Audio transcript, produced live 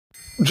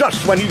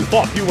Just when you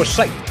thought you were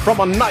safe from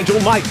a Nigel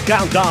night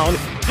countdown,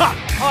 ha!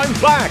 I'm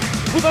back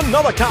with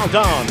another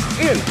countdown.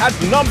 In at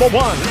number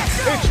 1,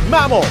 it's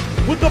Mammal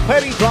with the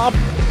Penny Drop.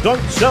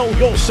 Don't Sell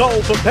Your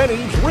Soul for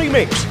Pennies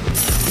remix.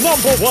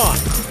 Number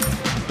 1.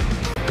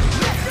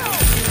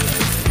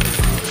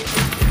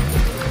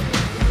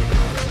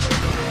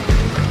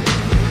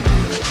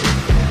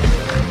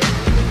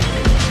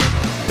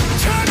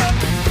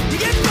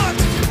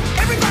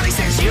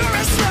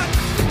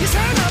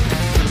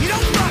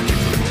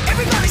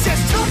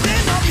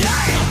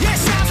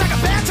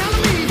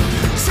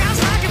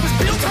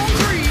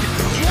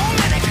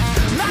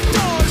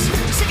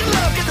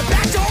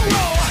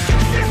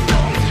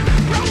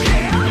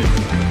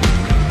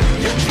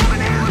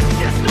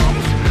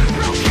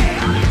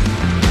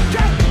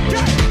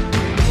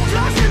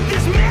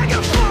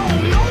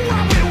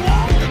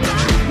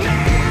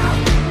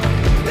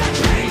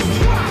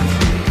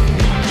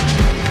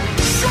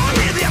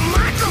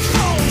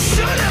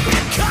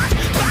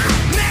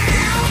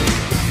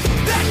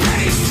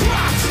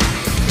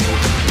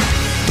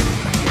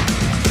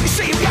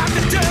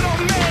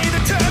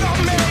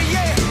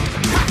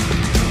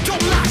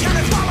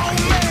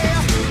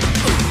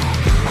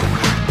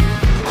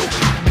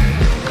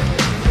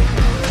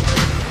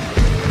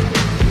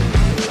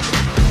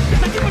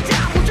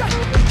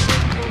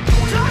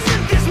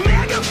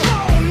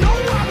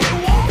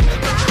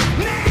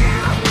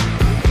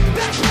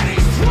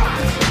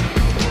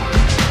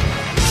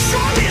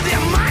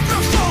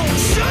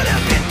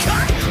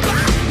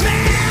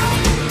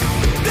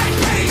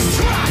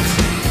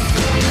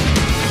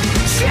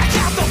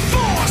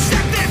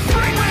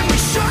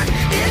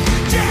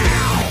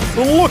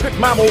 Look at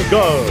Mammal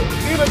go!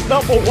 In at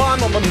number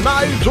 1 on the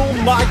Nigel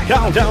Night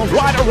Countdown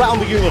right around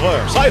the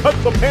universe. I hope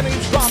the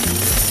pennies drop.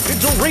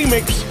 It's a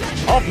remix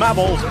of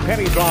Mammal's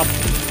Penny Drop.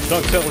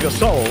 Don't Sell Your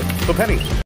Soul for Pennies.